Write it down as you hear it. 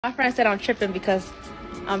My friend said I'm tripping because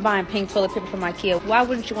I'm buying pink toilet paper from IKEA. Why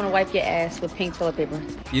wouldn't you want to wipe your ass with pink toilet paper?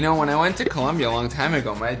 You know, when I went to Colombia a long time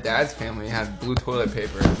ago, my dad's family had blue toilet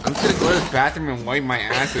paper. I'm just gonna go to the bathroom and wipe my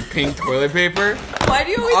ass with pink toilet paper. Why do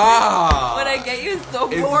you always do what I get you is so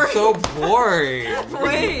boring? It's so boring.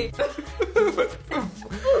 Wait.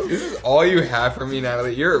 This is all you have for me,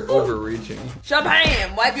 Natalie. You're overreaching.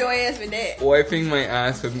 Shabam! Wipe your ass with that. Wiping my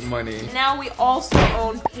ass with money. Now we also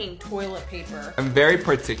own pink toilet paper. I'm very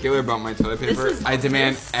particular about my toilet paper. I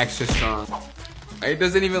demand extra strong. It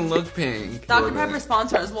doesn't even look pink. Dr. Pepper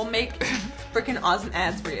sponsor us. We'll make freaking awesome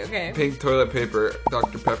ads for you, okay? Pink toilet paper,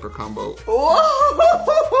 Dr. Pepper combo. Oh!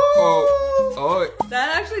 Oh.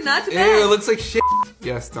 That actually not too Ew, bad. it looks like shit.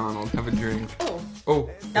 Yes, Donald, have a drink. Oh.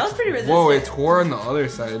 That was pretty resistant. Whoa, it tore on the other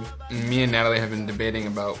side. Me and Natalie have been debating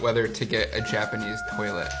about whether to get a Japanese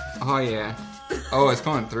toilet. Oh, yeah. Oh, it's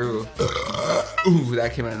going through. Ooh,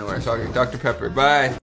 that came out of nowhere. Sorry, Dr. Pepper, bye.